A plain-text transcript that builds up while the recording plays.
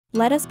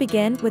Let us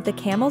begin with the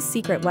camel's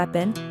secret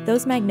weapon,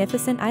 those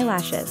magnificent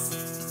eyelashes.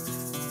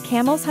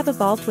 Camels have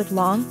evolved with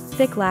long,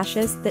 thick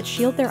lashes that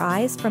shield their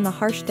eyes from the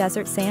harsh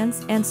desert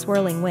sands and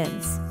swirling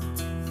winds.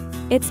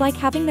 It's like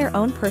having their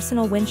own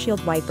personal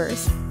windshield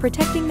wipers,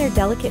 protecting their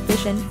delicate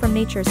vision from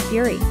nature's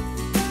fury.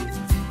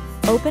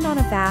 Open on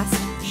a vast,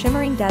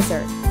 shimmering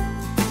desert.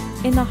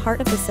 In the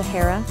heart of the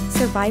Sahara,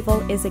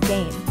 survival is a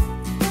game.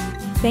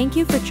 Thank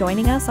you for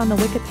joining us on the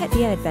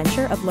Wikipedia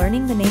adventure of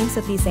learning the names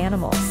of these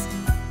animals.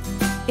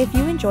 If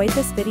you enjoyed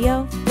this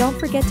video, don't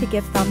forget to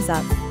give thumbs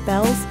up,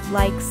 bells,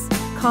 likes,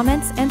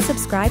 comments and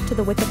subscribe to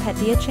the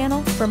Wikipedia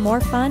channel for more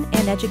fun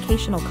and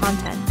educational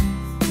content.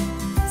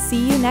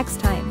 See you next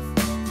time.